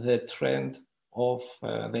the trend of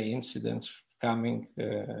the incidence coming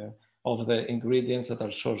of the ingredients that are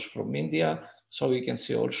sourced from India. So you can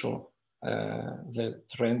see also the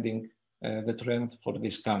trend for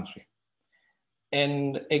this country.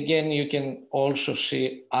 And again, you can also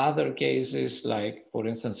see other cases, like, for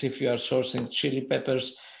instance, if you are sourcing chili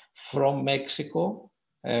peppers from Mexico,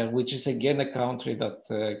 which is again a country that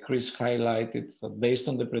Chris highlighted, that based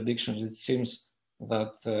on the predictions, it seems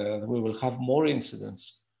that we will have more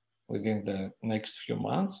incidents within the next few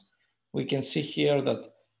months. We can see here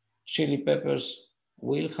that chili peppers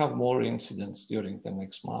will have more incidents during the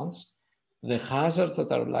next months. The hazards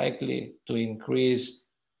that are likely to increase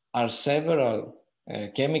are several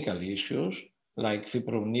chemical issues, like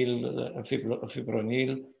fipronil,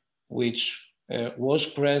 which was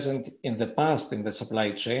present in the past in the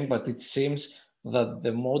supply chain, but it seems that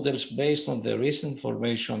the models, based on the recent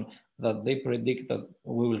information, that they predict that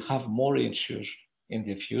we will have more issues in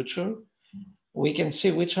the future. We can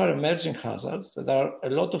see which are emerging hazards. There are a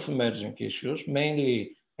lot of emerging issues,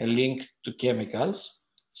 mainly linked to chemicals.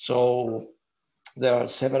 So there are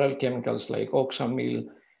several chemicals like oxamil,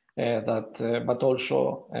 but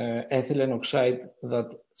also ethylene oxide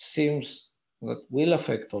that seems that will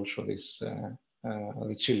affect also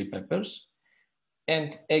the chili peppers.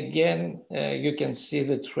 And again, you can see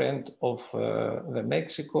the trend of the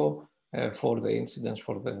Mexico for the incidents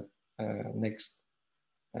for the next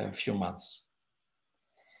few months.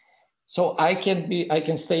 So I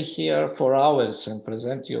can stay here for hours and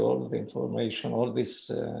present you all the information, all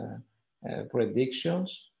these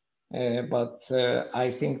predictions. But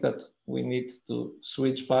I think that we need to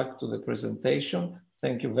switch back to the presentation.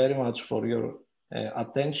 Thank you very much for your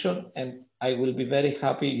attention. And I will be very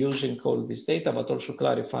happy using all this data, but also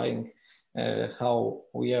clarifying how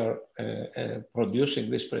we are producing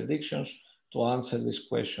these predictions to answer these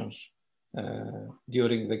questions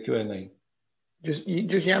during the Q&A. Just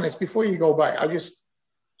Giannis, before you go back,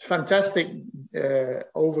 fantastic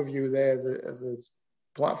overview there of the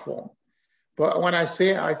platform. But when I see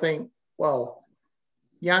it, I think, well,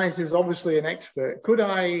 Giannis is obviously an expert. Could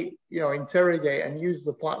I, interrogate and use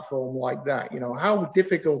the platform like that? How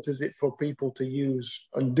difficult is it for people to use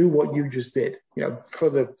and do what you just did, for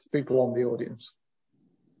the people on the audience?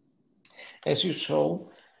 As you saw,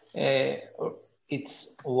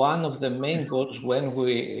 it's one of the main goals when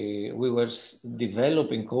we were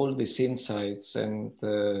developing all these insights and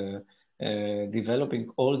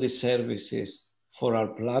developing all the services for our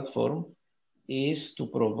platform, is to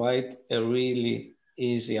provide a really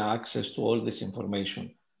easy access to all this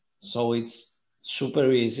information. So it's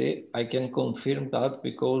super easy. I can confirm that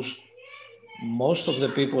because most of the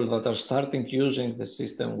people that are starting using the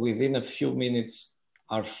system within a few minutes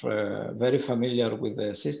are very familiar with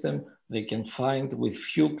the system. They can find with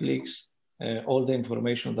few clicks all the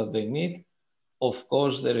information that they need. Of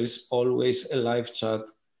course, there is always a live chat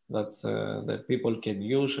that people can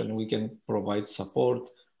use, and we can provide support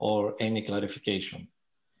or any clarification.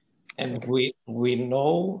 And we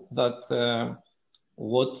know that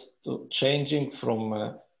changing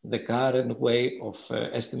from the current way of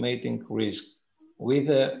estimating risk with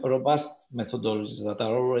robust methodologies that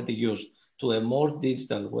are already used to a more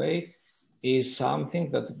digital way is something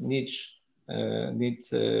that needs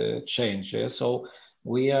change. Yeah? So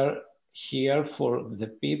we are here for the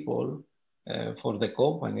people, for the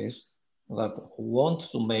companies that want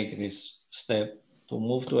to make this step to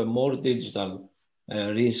move to a more digital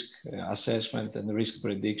risk assessment and risk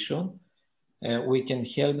prediction. We can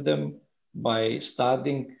help them by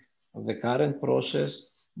studying the current process,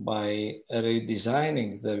 by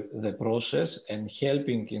redesigning the process and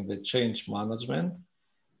helping in the change management.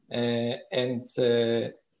 And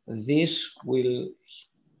this will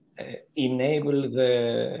enable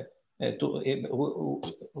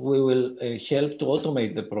we will help to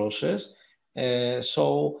automate the process.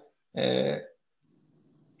 So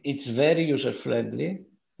it's very user-friendly,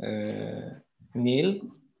 Neil,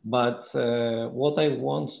 but what I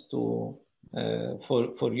want to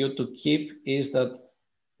for you to keep is that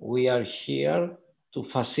we are here to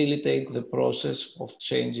facilitate the process of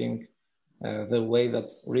changing the way that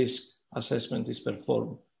risk assessment is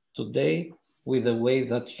performed today with the way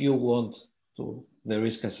that you want the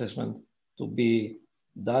risk assessment to be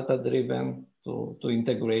data-driven, to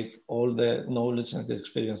integrate all the knowledge and the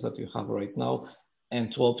experience that you have right now,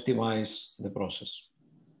 and to optimize the process.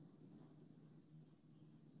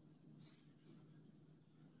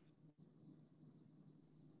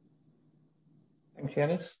 Thanks,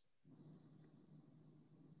 Giannis.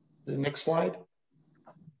 The next slide.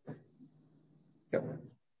 Yep.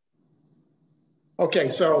 Okay,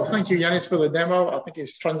 so thank you, Giannis, for the demo. I think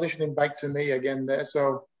it's transitioning back to me again there.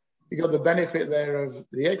 So you got the benefit there of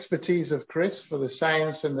the expertise of Chris for the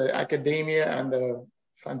science and the academia and the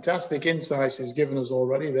fantastic insights he's given us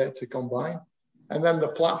already there to combine. And then the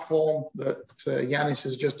platform that Giannis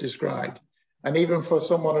has just described. And even for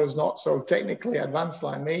someone who's not so technically advanced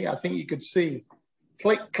like me, I think you could see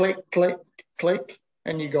click, click, click, click,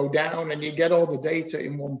 and you go down and you get all the data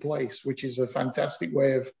in one place, which is a fantastic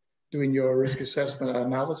way of doing your risk assessment and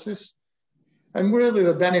analysis. And really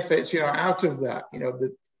the benefits, out of that,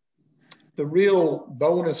 the real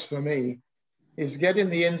bonus for me is getting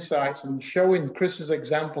the insights and showing Chris's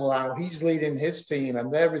example how he's leading his team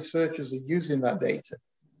and their researchers are using that data.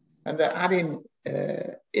 And they're adding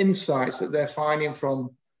insights that they're finding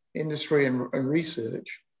from industry and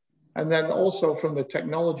research. And then also from the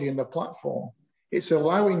technology and the platform. It's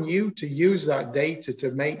allowing you to use that data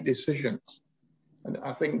to make decisions. And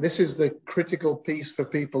I think this is the critical piece for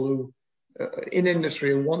people who in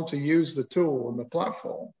industry who want to use the tool and the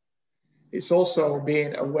platform. It's also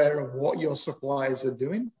being aware of what your suppliers are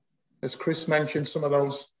doing. As Chris mentioned, some of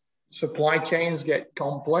those supply chains get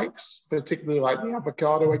complex, particularly like the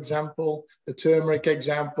avocado example, the turmeric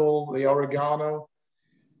example, the oregano.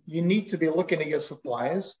 You need to be looking at your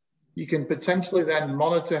suppliers. You can potentially then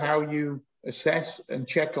monitor how you assess and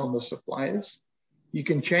check on the suppliers. You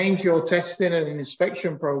can change your testing and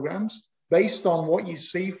inspection programs based on what you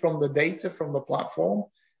see from the data from the platform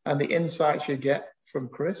and the insights you get from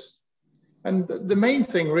Chris. And the main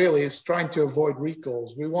thing really is trying to avoid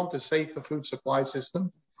recalls. We want a safer food supply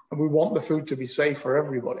system, and we want the food to be safe for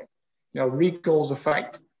everybody. Recalls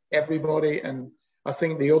affect everybody. And I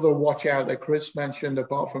think the other watch out that Chris mentioned,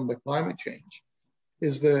 apart from the climate change,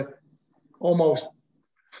 is the almost,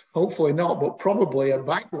 hopefully not, but probably a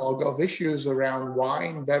backlog of issues around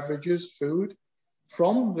wine, beverages, food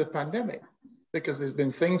from the pandemic, because there's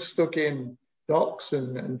been things stuck in docks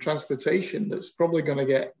and transportation that's probably going to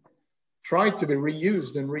get tried to be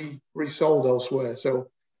reused and resold elsewhere. So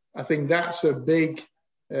I think that's a big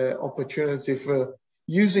opportunity for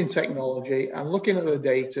using technology and looking at the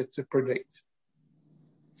data to predict.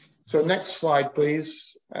 So next slide,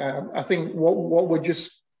 please. I think what we're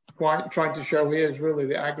just trying to show here is really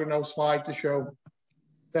the Agroknow slide to show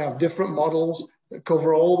they have different models that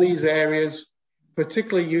cover all these areas,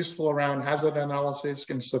 particularly useful around hazard analysis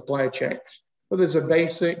and supplier checks. But there's a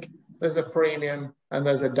basic, there's a premium, and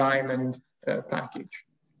there's a diamond package.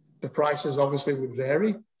 The prices obviously would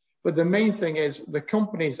vary, but the main thing is the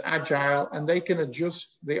company's agile and they can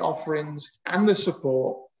adjust the offerings and the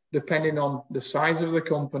support depending on the size of the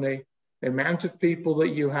company, the amount of people that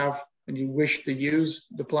you have and you wish to use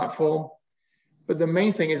the platform. But the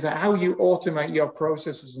main thing is how you automate your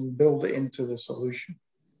processes and build it into the solution.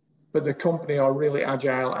 But the company are really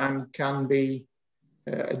agile and can be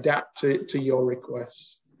adapted to your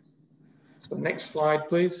requests. So next slide,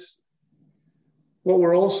 please. What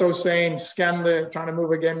we're also saying, trying to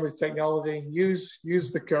move again with technology, use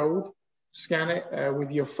the code, scan it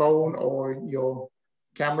with your phone or your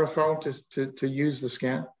camera phone to use the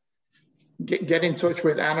scan. Get in touch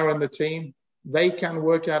with Anna and the team. They can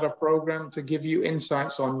work out a program to give you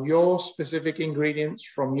insights on your specific ingredients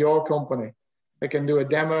from your company. They can do a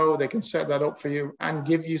demo, they can set that up for you and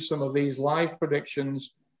give you some of these live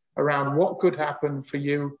predictions around what could happen for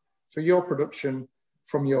you, for your production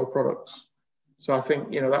from your products. So I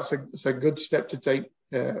think, that's a good step to take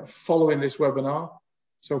following this webinar.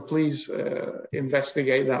 So please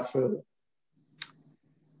investigate that further.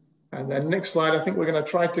 And then next slide, I think we're going to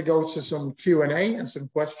try to go to some Q&A and some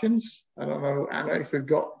questions. I don't know, Anna, if we've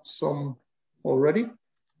got some already.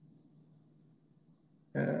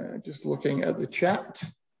 Just looking at the chat.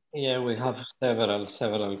 Yeah, we have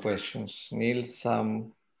several questions. Neil,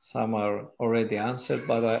 some are already answered,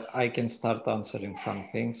 but I can start answering some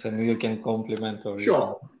things and you can complement. Or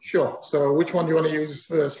Sure. So which one do you want to use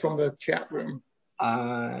first from the chat room?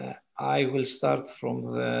 I will start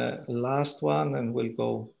from the last one and we'll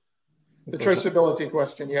go. The traceability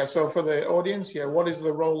question, yeah. So for the audience, yeah, what is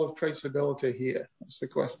the role of traceability here? That's the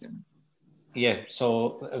question. Yeah,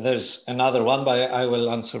 so there's another one, but I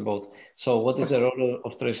will answer both. So what is the role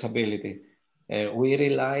of traceability? We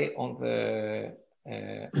rely on the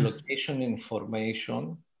location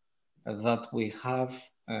information that we have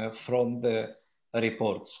from the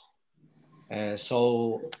reports.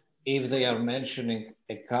 So if they are mentioning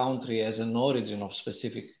a country as an origin of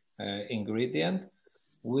specific ingredient,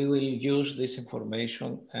 we will use this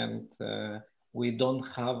information and we don't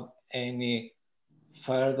have any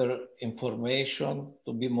further information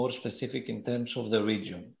to be more specific in terms of the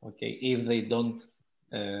region, okay, if they don't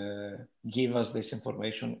give us this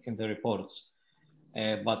information in the reports.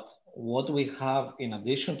 But what we have in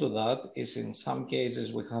addition to that is in some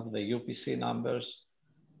cases we have the UPC numbers.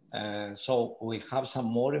 So we have some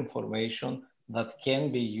more information that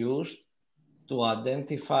can be used to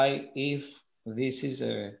identify if this is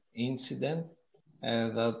an incident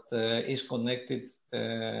that is connected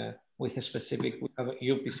with a specific, we have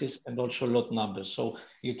UPCs and also lot numbers. So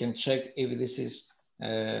you can check if this is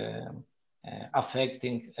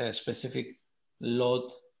affecting a specific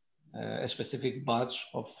lot, a specific batch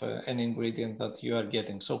of an ingredient that you are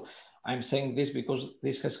getting. So I'm saying this because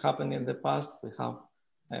this has happened in the past. We have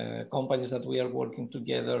companies that we are working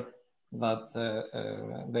together that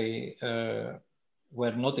they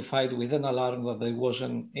were notified with an alarm that there was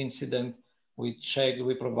an incident. We checked,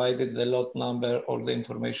 we provided the lot number, all the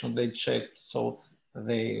information they checked, so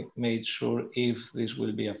they made sure if this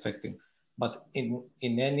will be affecting. But in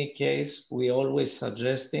any case, we always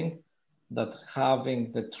suggesting that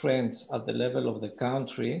having the trends at the level of the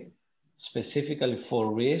country, specifically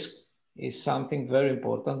for risk, is something very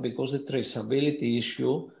important because the traceability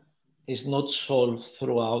issue is not solved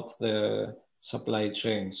throughout the supply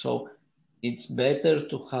chain. So it's better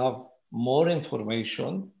to have more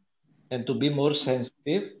information and to be more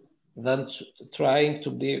sensitive than trying to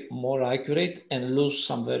be more accurate and lose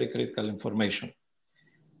some very critical information.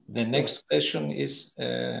 The next question is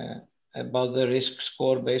about the risk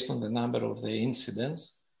score based on the number of the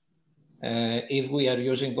incidents. If we are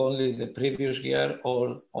using only the previous year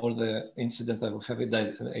or the incidents that we have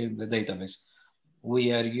in the database.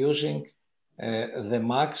 We are using the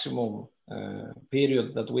maximum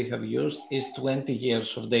period that we have used is 20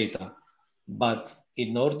 years of data. But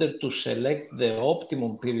in order to select the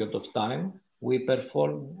optimum period of time, we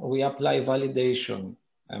apply validation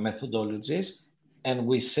methodologies, and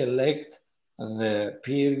we select the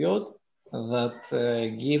period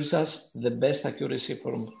that gives us the best accuracy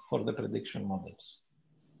for the prediction models.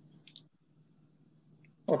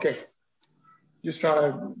 Okay, just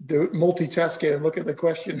trying to do multitask here and look at the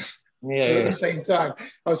question at the same time.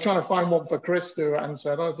 I was trying to find one for Chris to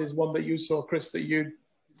answer. I don't know if there's one that you saw, Chris, that you'd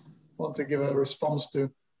want to give a response to.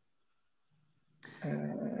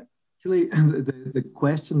 Actually, the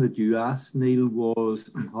question that you asked, Neil, was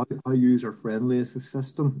how user-friendly is the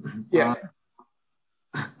system? Yeah.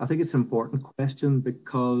 I think it's an important question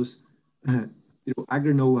because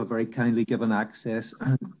Agroknow have very kindly given access.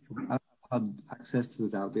 I've had access to the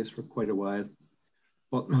database for quite a while,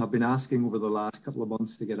 but I've been asking over the last couple of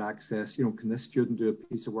months to get access. Can this student do a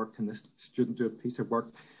piece of work? Can this student do a piece of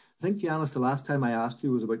work? I think, Giannis, the last time I asked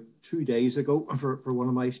you was about 2 days ago for one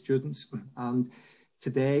of my students. And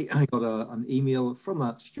today I got an email from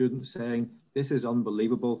that student saying, this is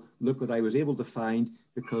unbelievable. Look what I was able to find,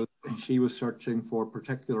 because she was searching for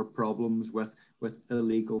particular problems with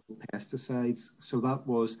illegal pesticides. So that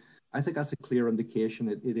was, I think that's a clear indication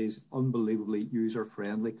it is unbelievably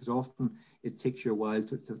user-friendly, because often it takes you a while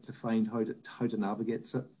to find how to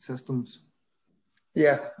navigate systems.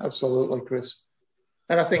 Yeah, absolutely, Chris.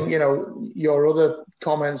 And I think, your other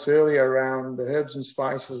comments earlier around the herbs and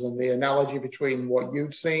spices and the analogy between what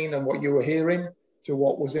you'd seen and what you were hearing to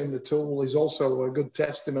what was in the tool is also a good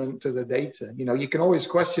testament to the data. You can always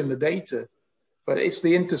question the data, but it's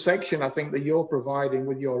the intersection, I think, that you're providing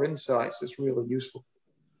with your insights that's really useful.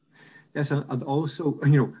 Yes, and also,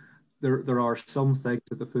 there are some things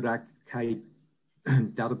that the Food Archive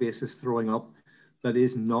database is throwing up that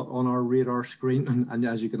is not on our radar screen. And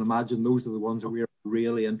as you can imagine, those are the ones that we are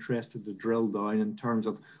really interested to drill down in terms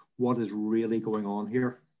of what is really going on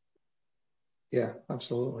here. Yeah,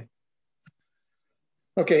 absolutely.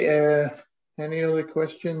 Okay, any other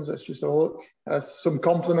questions? Let's just have a look. Some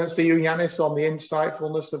compliments to you, Giannis, on the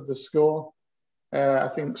insightfulness of the score. I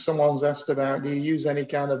think someone's asked about, do you use any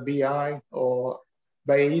kind of BI or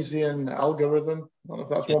Bayesian algorithm? I don't know if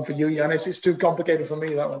that's one for you, Giannis. It's too complicated for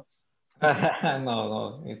me, that one.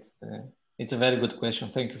 No, it's a very good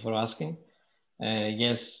question. Thank you for asking.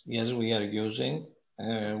 Yes, we are using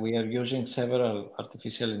several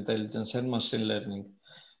artificial intelligence and machine learning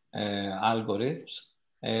algorithms.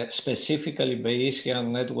 Specifically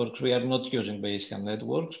Bayesian networks, we are not using Bayesian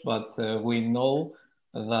networks, but we know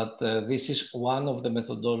that this is one of the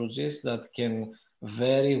methodologies that can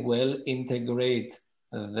very well integrate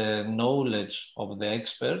the knowledge of the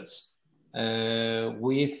experts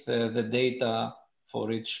with the data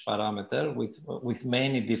for each parameter, with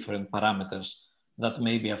many different parameters that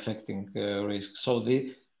may be affecting risk. So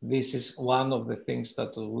this is one of the things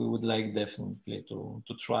that we would like definitely to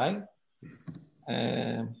try.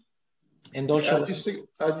 And also,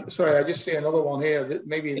 I just see another one here that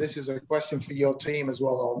maybe this is a question for your team as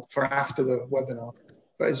well, or for after the webinar.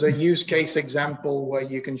 But it's a use case example where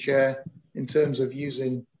you can share in terms of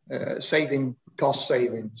using cost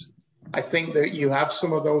savings. I think that you have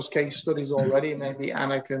some of those case studies already. Maybe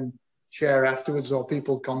Anna can share afterwards, or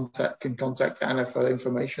people can contact Anna for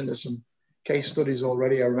information. There's some case studies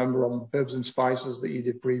already, I remember, on herbs and spices that you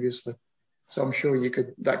did previously. So I'm sure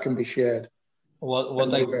that can be shared.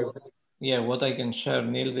 What I can share,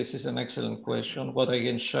 Neil, this is an excellent question. What I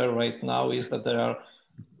can share right now is that there are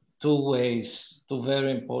two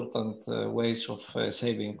very important ways of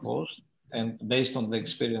saving costs, and based on the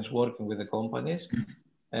experience working with the companies,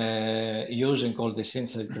 using all these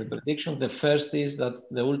insights and prediction. The first is that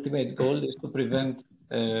the ultimate goal is to prevent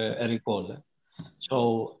a recall.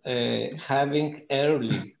 So having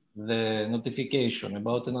early the notification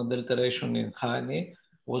about an adulteration in honey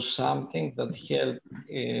was something that helped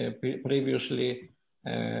previously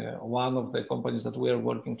one of the companies that we are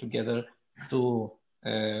working together to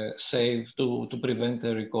to prevent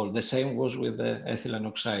a recall. The same was with the ethylene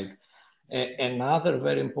oxide. Another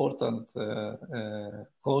very important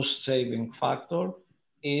cost-saving factor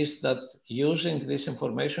is that using this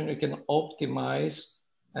information, you can optimize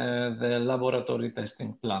the laboratory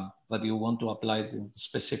testing plan that you want to apply in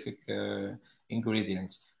specific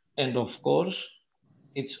ingredients. And of course,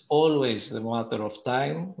 it's always the matter of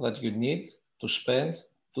time that you need to spend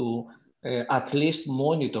to at least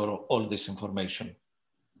monitor all this information.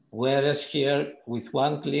 Whereas here, with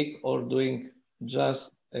one click or doing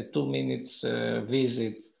just a 2 minutes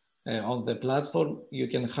visit on the platform, you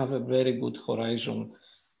can have a very good horizon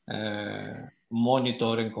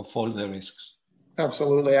monitoring of all the risks.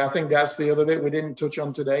 Absolutely. I think that's the other bit we didn't touch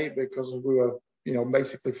on today because we were,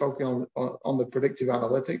 basically focusing on the predictive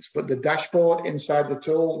analytics, but the dashboard inside the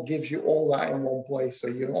tool gives you all that in one place. So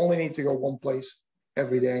you only need to go one place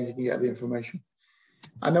every day and you can get the information.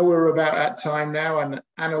 I know we're about at time now, and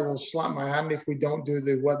Anna will slap my hand if we don't do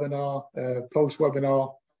the webinar,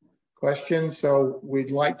 post-webinar questions. So we'd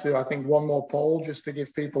like to, I think, one more poll just to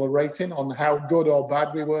give people a rating on how good or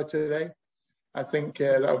bad we were today. I think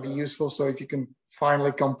that would be useful. So if you can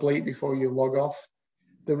finally complete before you log off.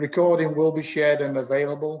 The recording will be shared and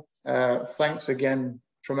available. Thanks again.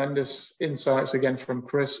 Tremendous insights again from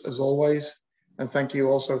Chris, as always. And thank you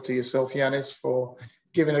also to yourself, Giannis, for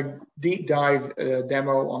giving a deep dive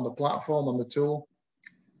demo on the platform, on the tool.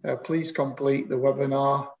 Please complete the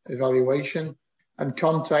webinar evaluation and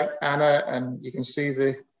contact Anna, and you can see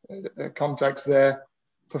the contacts there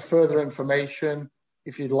for further information.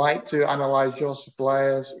 If you'd like to analyze your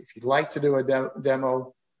suppliers, if you'd like to do a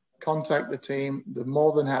demo, contact the team. They're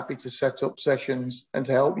more than happy to set up sessions and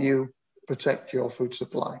to help you protect your food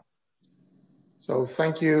supply. So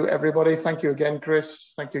thank you, everybody. Thank you again,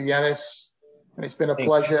 Chris. Thank you, Giannis. And it's been a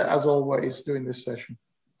pleasure, as always, doing this session.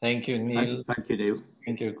 Thank you, Neil. Thank you, Neil.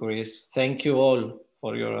 Thank you, Chris. Thank you all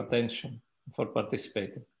for your attention, for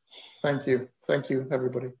participating. Thank you. Thank you,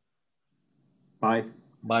 everybody. Bye.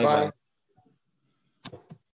 Bye-bye.